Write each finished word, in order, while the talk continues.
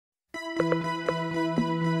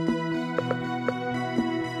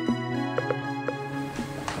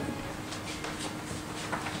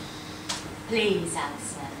Please,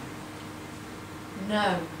 Alison.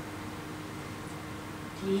 No.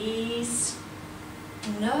 Please.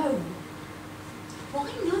 No.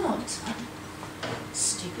 Why not?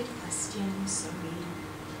 Stupid question, sorry.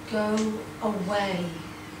 Go away.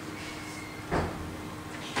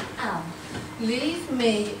 Al. Leave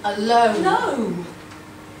me alone. No!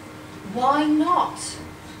 Why not?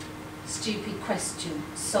 Stupid question.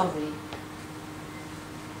 Sorry.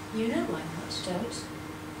 You know why not? Don't.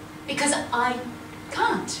 Because I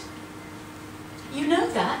can't. You know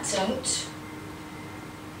that. Don't.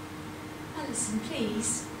 Alison,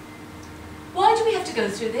 please. Why do we have to go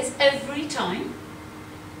through this every time?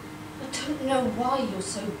 I don't know why you're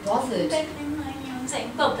so bothered. Begging my own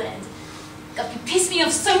saying bothered. God, you piss me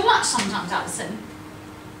off so much sometimes, Alison.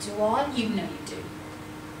 Do I? You know you do.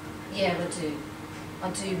 Yeah, I do. I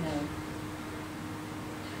do know.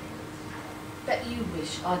 Bet you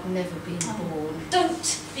wish I'd never been born.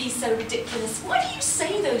 Don't be so ridiculous. Why do you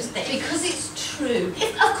say those things? Because it's true.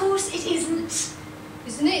 Of course it isn't.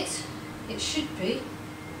 Isn't it? It should be.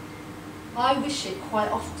 I wish it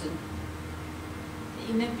quite often. That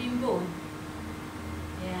you've never been born?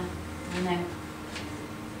 Yeah, I know.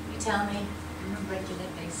 You tell me on a regular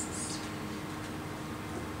basis.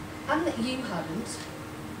 And that you hadn't.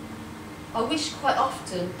 I wish quite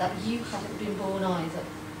often that you hadn't been born either.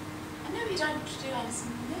 I know you don't want to do,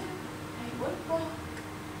 Alison. No, it won't work.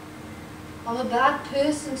 I'm a bad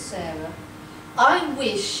person, Sarah. I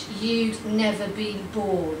wish you'd never been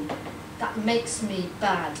born. That makes me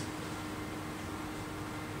bad.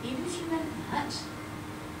 Even if you meant that,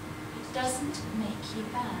 it doesn't make you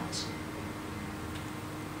bad.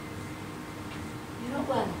 You're not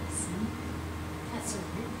well, Alison. That's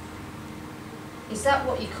all. Is that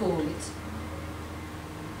what you call it?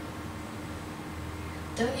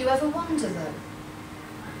 Don't you ever wonder, though?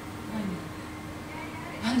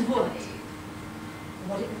 And what?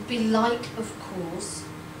 What it would be like, of course,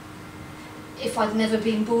 if I'd never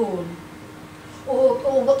been born. Or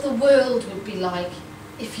what the world would be like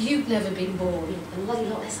if you'd never been born. A bloody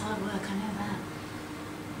lot less hard work, I know that.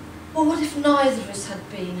 Or what if neither of us had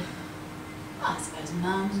been? Well, I suppose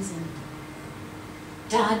Mum's and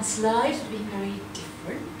Dad's lives would be very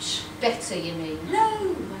different. Better, you mean?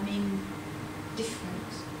 No, I mean different.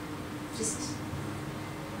 Just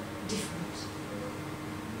different.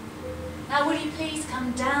 Now will you please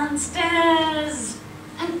come downstairs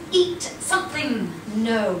and eat something?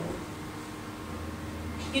 No.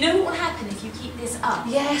 You know what will happen if you keep this up?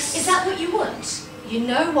 Yes. Is that what you want? You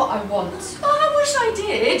know what I want. Oh, I wish I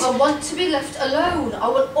did. I want to be left alone. I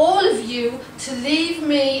want all of you to leave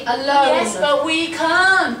me alone. Yes, but we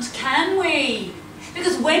can't, can we?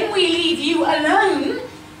 Because when we leave you alone,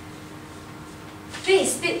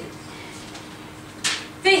 this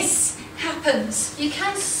happens. You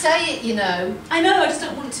can say it, you know. I know, I just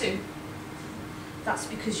don't want to. That's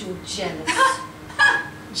because you're jealous.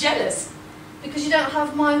 Jealous? Because you don't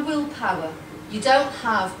have my willpower. You don't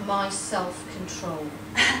have my self-control.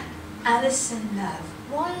 Alison, love.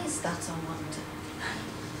 Why is that, I wonder?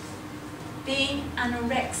 Being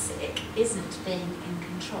anorexic isn't being in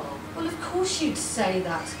control. Well, of course you'd say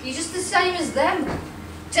that. You're just the same as them.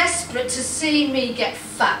 Desperate to see me get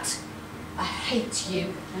fat. I hate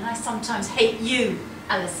you. And I sometimes hate you,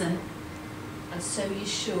 Alison. And so you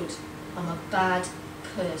should. I'm a bad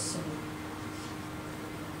person.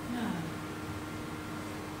 No.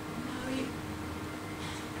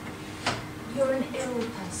 You're an ill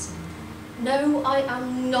person. No, I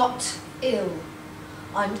am not ill.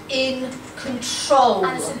 I'm in control.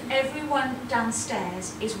 Alison, everyone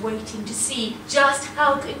downstairs is waiting to see just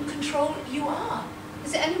how in control you are.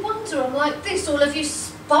 Is it any wonder I'm like this? All of you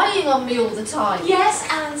spying on me all the time. Yes,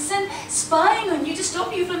 Alison, spying on you to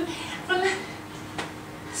stop you from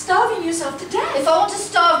starving yourself to death. If I want to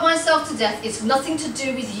starve myself to death, it's nothing to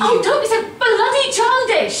do with you. Oh, don't be so bloody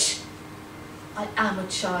childish! I am a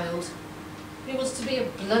child. Who wants to be a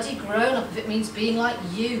bloody grown-up if it means being like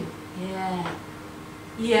you? Yeah.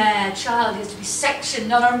 Yeah, a child is to be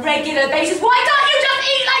sectioned on a regular basis. Why can't you just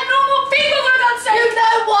eat like normal people, for God's sake? You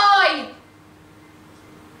know why!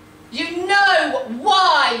 You know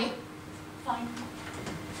why! Fine.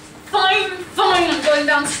 Fine, I'm going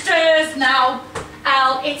downstairs now.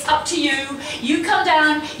 Al, it's up to you. You come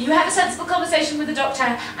down, you have a sensible conversation with the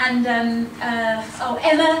doctor, and,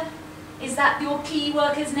 Emma, is that your key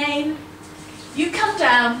worker's name? You come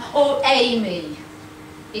down, or Amy.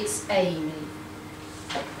 It's Amy.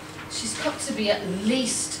 She's got to be at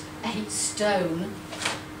least 8 stone.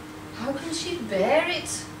 How can she bear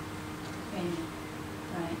it? Amy,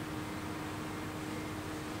 right.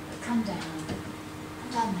 But come down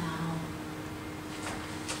now.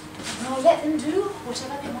 No, I'll let them do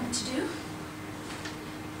whatever they want to do.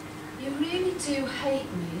 You really do hate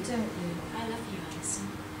me, don't you? I love you, Alison.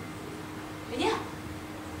 But yeah,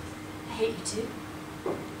 I hate you too.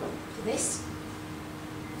 For this.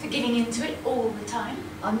 For giving into it all the time.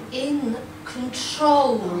 I'm in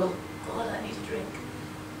control. Oh, God, I need a drink.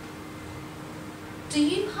 Do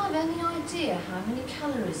you have any idea how many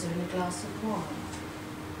calories are in a glass of wine?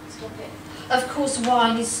 Stop it. Of course,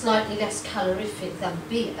 wine is slightly less calorific than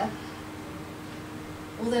beer.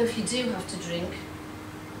 Although if you do have to drink,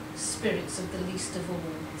 spirits of the least of all.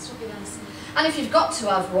 Stop it, Alison. And if you've got to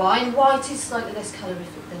have wine, white is slightly less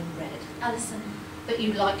calorific than red. Alison. But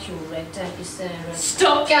you like your red, don't you, Sarah?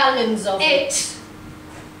 Stop Gallons of it!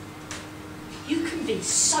 You can be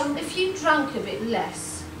so... If you drank a bit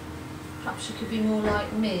less, perhaps you could be more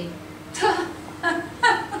like me.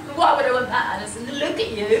 Why would I want that, Alison? Look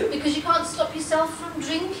at you. Because you can't stop yourself from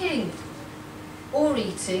drinking. Or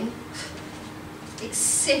eating. It's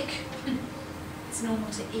sick. It's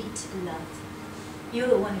normal to eat, love. You're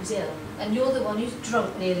the one who's ill. And you're the one who's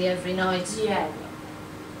drunk nearly every night. Yeah.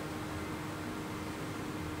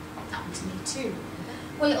 Happened to me too.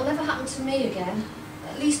 Well, it'll never happen to me again.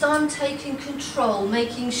 At least I'm taking control,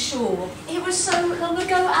 making sure. It was so long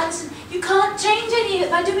ago, Alison. You can't change any of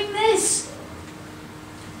it by doing this.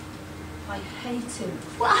 I hate him.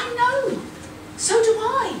 Well, I know. So do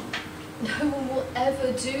I. No one will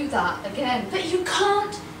ever do that again. But you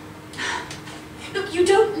can't. Look, you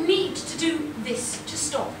don't need to do this to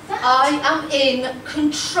stop that. I am in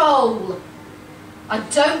control. I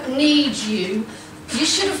don't need you. You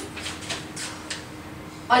should have...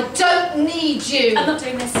 I don't need you. I'm not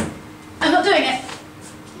doing this. I'm not doing it.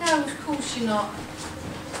 No, of course you're not.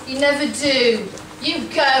 You never do. You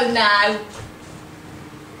go now.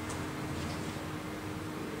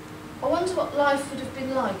 I wonder what life would have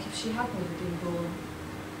been like if she had never been born.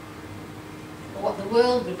 Or what the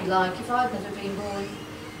world would be like if I'd never been born.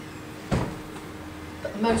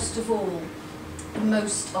 But most of all,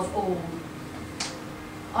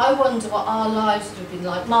 I wonder what our lives would have been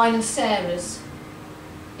like, mine and Sarah's,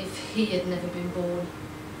 if he had never been born.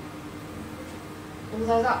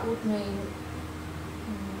 Although that would mean...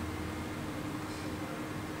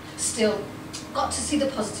 Still, got to see the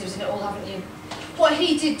positives in it all, haven't you? What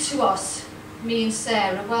he did to us, me and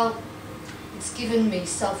Sarah, well, it's given me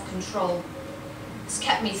self-control. It's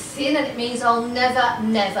kept me thin, and it means I'll never,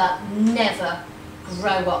 never, never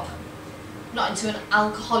grow up. Not into an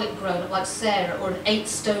alcoholic grown-up like Sarah, or an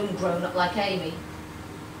 8-stone grown-up like Amy.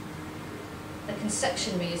 They can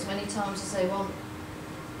section me as many times as they want,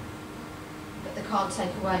 but they can't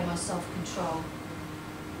take away my self-control.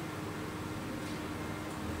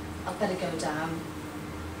 I'd better go down.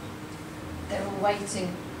 They're all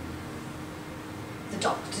waiting. The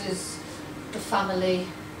doctors, the family,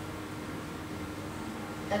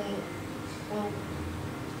 and, well,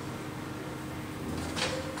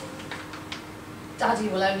 Daddy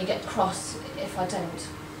will only get cross if I don't.